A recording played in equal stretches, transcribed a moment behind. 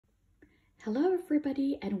Hello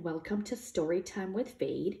everybody and welcome to Storytime with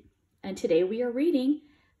Fade. And today we are reading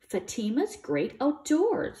Fatima's Great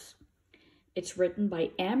Outdoors. It's written by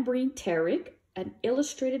Ambreen Tariq and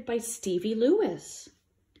illustrated by Stevie Lewis.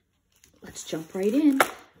 Let's jump right in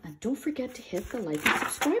and don't forget to hit the like and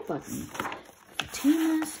subscribe button.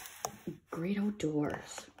 Fatima's Great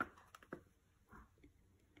Outdoors.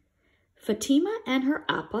 Fatima and her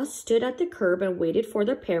appa stood at the curb and waited for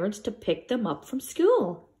their parents to pick them up from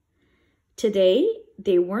school. Today,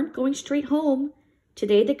 they weren't going straight home.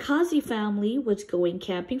 Today, the Khazi family was going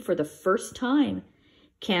camping for the first time.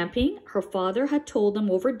 Camping, her father had told them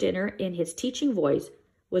over dinner in his teaching voice,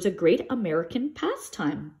 was a great American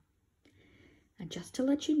pastime. And just to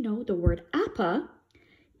let you know, the word appa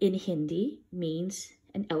in Hindi means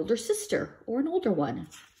an elder sister or an older one.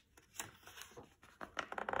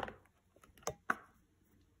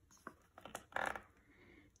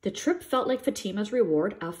 The trip felt like Fatima's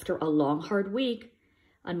reward after a long, hard week.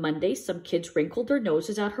 On Monday, some kids wrinkled their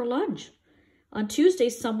noses at her lunch. On Tuesday,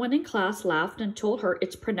 someone in class laughed and told her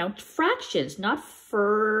it's pronounced fractions, not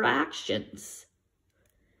fractions.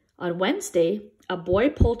 On Wednesday, a boy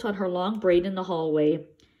pulled on her long braid in the hallway.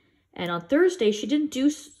 And on Thursday, she didn't do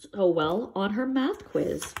so well on her math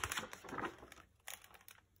quiz.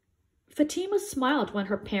 Fatima smiled when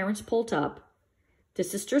her parents pulled up. The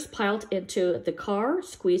sisters piled into the car,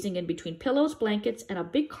 squeezing in between pillows, blankets, and a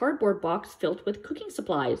big cardboard box filled with cooking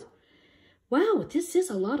supplies. Wow, this is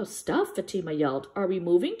a lot of stuff, Fatima yelled. Are we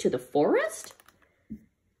moving to the forest?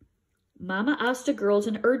 Mama asked the girls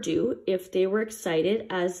in Urdu if they were excited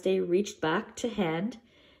as they reached back to hand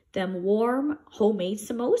them warm, homemade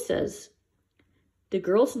samosas. The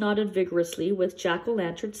girls nodded vigorously with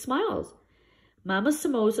jack-o'-lantern smiles. Mama's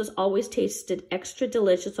samosas always tasted extra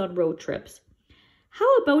delicious on road trips.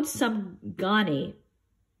 How about some Ghani?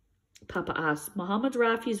 Papa asked. Muhammad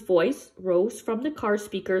Rafi's voice rose from the car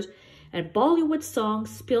speakers and Bollywood songs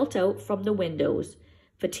spilt out from the windows.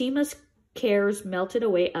 Fatima's cares melted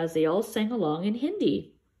away as they all sang along in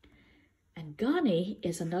Hindi. And Ghani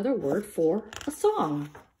is another word for a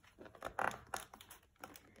song.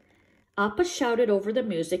 Appa shouted over the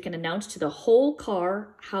music and announced to the whole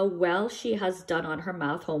car how well she has done on her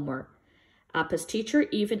math homework. Appa's teacher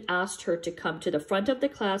even asked her to come to the front of the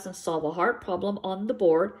class and solve a hard problem on the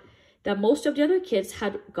board that most of the other kids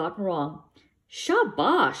had gotten wrong.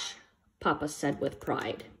 Shabash, Papa said with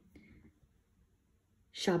pride.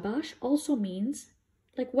 Shabash also means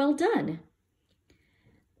like well done.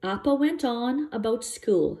 Appa went on about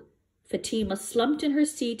school. Fatima slumped in her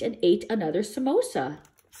seat and ate another samosa.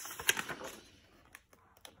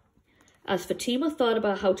 As Fatima thought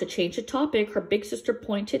about how to change the topic, her big sister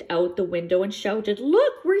pointed out the window and shouted,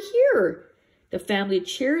 "Look, we're here!" The family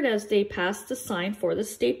cheered as they passed the sign for the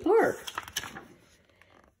state park.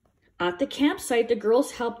 At the campsite, the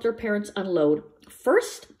girls helped their parents unload.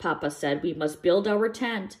 First, Papa said, we must build our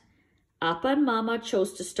tent. Appa and Mama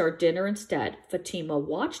chose to start dinner instead. Fatima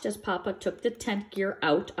watched as Papa took the tent gear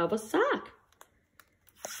out of a sack.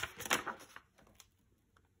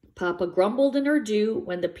 Papa grumbled in Urdu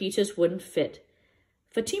when the pieces wouldn't fit.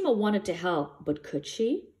 Fatima wanted to help, but could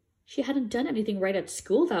she? She hadn't done anything right at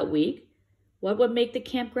school that week. What would make the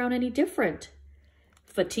campground any different?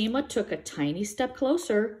 Fatima took a tiny step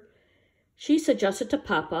closer. She suggested to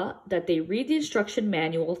Papa that they read the instruction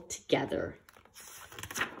manual together.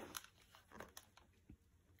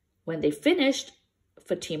 When they finished,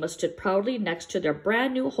 Fatima stood proudly next to their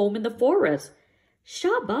brand new home in the forest.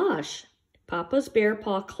 Shabash! Papa's bear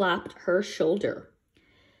paw clapped her shoulder.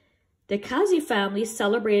 The Khazi family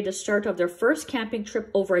celebrated the start of their first camping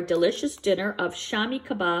trip over a delicious dinner of shami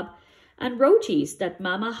kebab and rotis that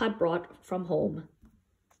Mama had brought from home.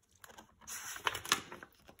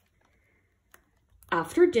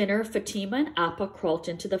 After dinner, Fatima and Appa crawled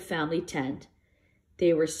into the family tent.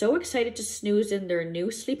 They were so excited to snooze in their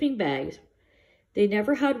new sleeping bags. They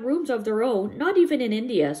never had rooms of their own, not even in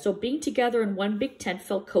India, so being together in one big tent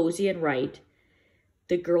felt cozy and right.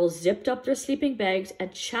 The girls zipped up their sleeping bags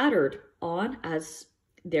and chattered on as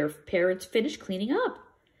their parents finished cleaning up.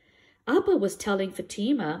 Appa was telling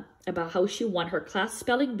Fatima about how she won her class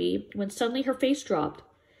spelling bee when suddenly her face dropped.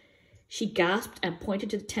 She gasped and pointed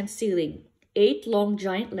to the tent ceiling. 8 long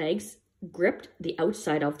giant legs gripped the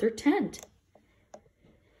outside of their tent.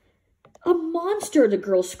 A monster, the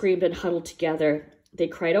girls screamed and huddled together. They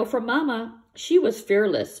cried out for Mama. She was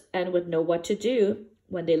fearless and would know what to do.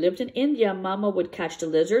 When they lived in India, Mama would catch the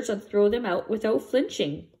lizards and throw them out without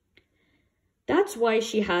flinching. That's why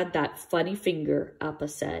she had that funny finger, Appa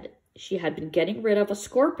said. She had been getting rid of a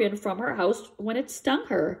scorpion from her house when it stung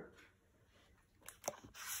her.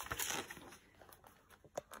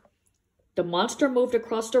 The monster moved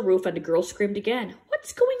across the roof and the girl screamed again.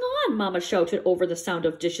 What's going on? Mama shouted over the sound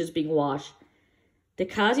of dishes being washed. The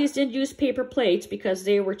Khazis didn't use paper plates because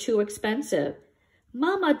they were too expensive.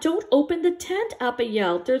 Mama, don't open the tent, Appa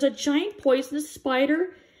yelled. There's a giant poisonous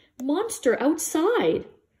spider monster outside.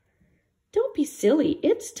 Don't be silly.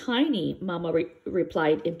 It's tiny, Mama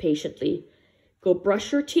replied impatiently. Go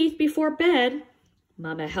brush your teeth before bed.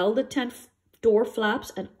 Mama held the tent door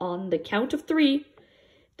flaps, and on the count of 3,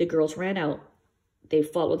 the girls ran out. They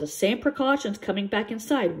followed the same precautions, coming back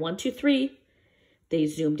inside. 1, 2, 3. They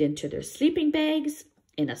zoomed into their sleeping bags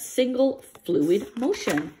in a single fluid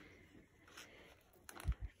motion.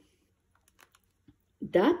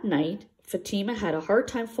 That night, Fatima had a hard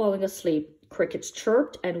time falling asleep. Crickets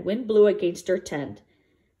chirped and wind blew against her tent.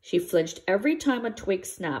 She flinched every time a twig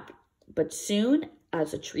snapped. But soon,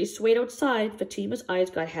 as the tree swayed outside, Fatima's eyes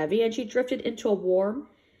got heavy and she drifted into a warm,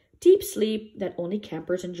 deep sleep that only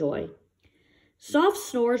campers enjoy. Soft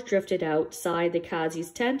snores drifted outside the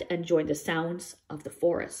Khazi's tent and joined the sounds of the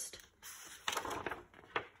forest.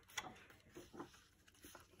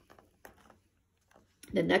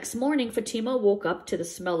 The next morning, Fatima woke up to the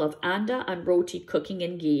smell of anda and roti cooking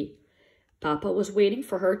in ghee. Papa was waiting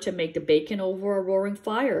for her to make the bacon over a roaring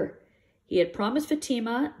fire. He had promised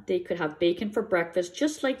Fatima they could have bacon for breakfast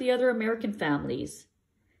just like the other American families.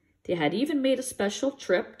 They had even made a special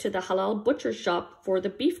trip to the halal butcher shop for the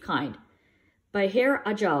beef kind. Baher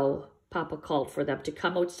Ajao, Papa called for them to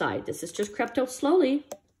come outside. The sisters crept out slowly.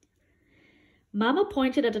 Mama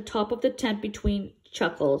pointed at the top of the tent between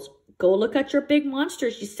chuckles. Go look at your big monster,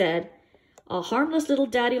 she said. A harmless little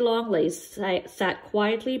daddy longlegs sat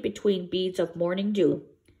quietly between beads of morning dew.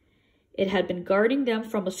 It had been guarding them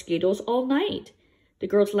from mosquitoes all night. The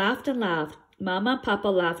girls laughed and laughed. Mama and Papa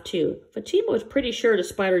laughed too. Fatima was pretty sure the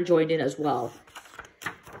spider joined in as well.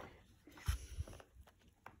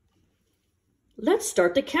 Let's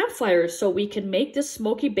start the campfire so we can make this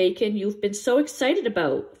smoky bacon you've been so excited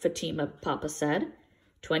about, Fatima, Papa said.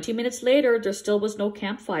 20 minutes later, there still was no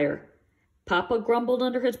campfire. Papa grumbled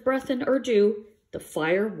under his breath in Urdu. The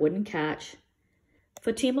fire wouldn't catch.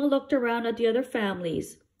 Fatima looked around at the other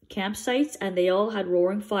families' campsites, and they all had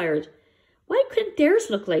roaring fires. Why couldn't theirs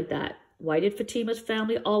look like that? Why did Fatima's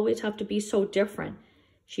family always have to be so different?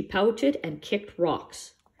 She pouted and kicked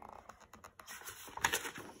rocks.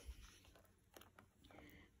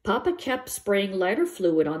 Papa kept spraying lighter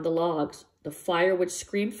fluid on the logs. The fire would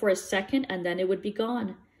scream for a second and then it would be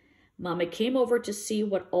gone. Mama came over to see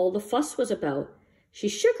what all the fuss was about. She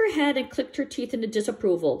shook her head and clicked her teeth in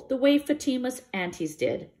disapproval, the way Fatima's aunties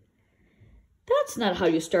did. That's not how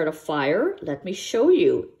you start a fire. Let me show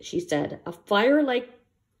you, she said. A fire like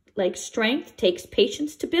strength takes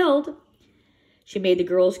patience to build. She made the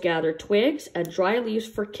girls gather twigs and dry leaves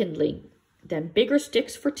for kindling, then bigger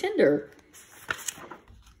sticks for tinder.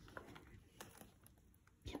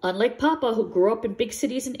 Unlike Papa, who grew up in big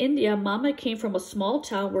cities in India, Mama came from a small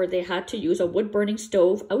town where they had to use a wood-burning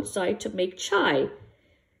stove outside to make chai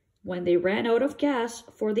when they ran out of gas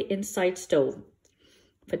for the inside stove.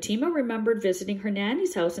 Fatima remembered visiting her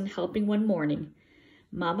nanny's house and helping one morning.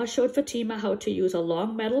 Mama showed Fatima how to use a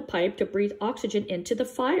long metal pipe to breathe oxygen into the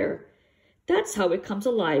fire. That's how it comes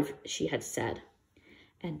alive, she had said.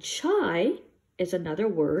 And chai is another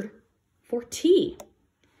word for tea.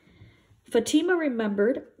 Fatima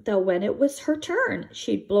remembered that when it was her turn,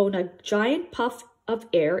 she'd blown a giant puff of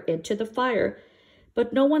air into the fire,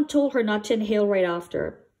 but no one told her not to inhale right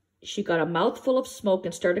after. She got a mouthful of smoke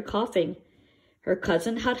and started coughing. Her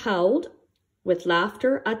cousin had howled with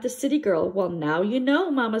laughter at the city girl. Well, now you know,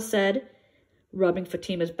 Mama said, rubbing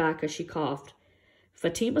Fatima's back as she coughed.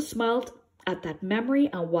 Fatima smiled at that memory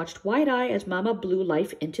and watched wide-eyed as Mama blew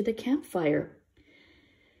life into the campfire.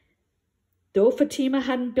 Though Fatima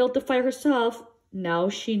hadn't built the fire herself, now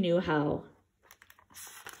she knew how.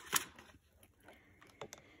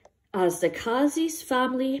 As the Khazi's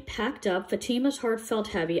family packed up, Fatima's heart felt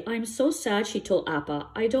heavy. I'm so sad, she told Appa.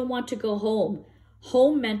 I don't want to go home.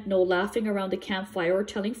 Home meant no laughing around the campfire or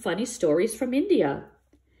telling funny stories from India.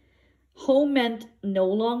 Home meant no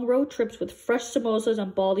long road trips with fresh samosas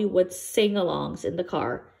and Bollywood sing-alongs in the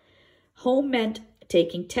car. Home meant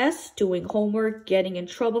taking tests, doing homework, getting in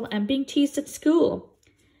trouble, and being teased at school.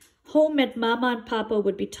 Home meant Mama and Papa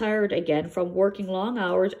would be tired again from working long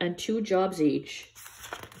hours and 2 jobs each.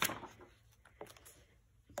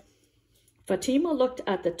 Fatima looked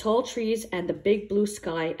at the tall trees and the big blue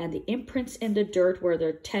sky and the imprints in the dirt where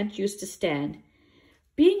their tent used to stand.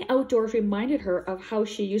 Being outdoors reminded her of how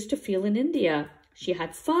she used to feel in India. She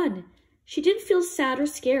had fun. She didn't feel sad or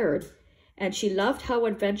scared. And she loved how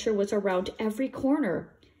adventure was around every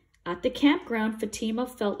corner. At the campground, Fatima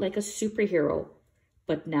felt like a superhero,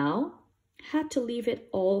 but now had to leave it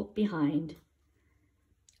all behind.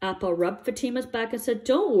 Appa rubbed Fatima's back and said,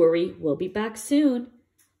 "Don't worry, we'll be back soon.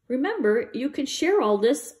 Remember, you can share all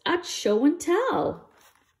this at Show and Tell."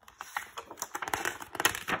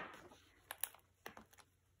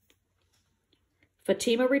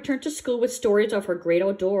 Fatima returned to school with stories of her great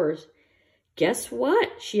outdoors. "Guess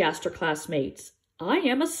what?" she asked her classmates. "I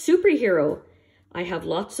am a superhero. I have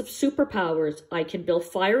lots of superpowers. I can build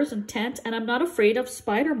fires and tents, and I'm not afraid of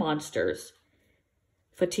spider monsters."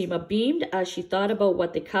 Fatima beamed as she thought about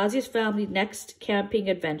what the Khazi's family's next camping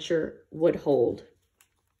adventure would hold.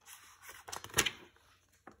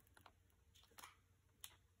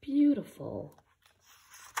 Beautiful.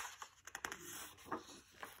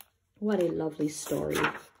 What a lovely story.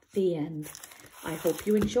 The end. I hope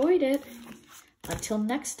you enjoyed it. Until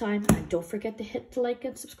next time, and don't forget to hit the like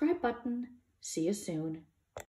and subscribe button. See you soon.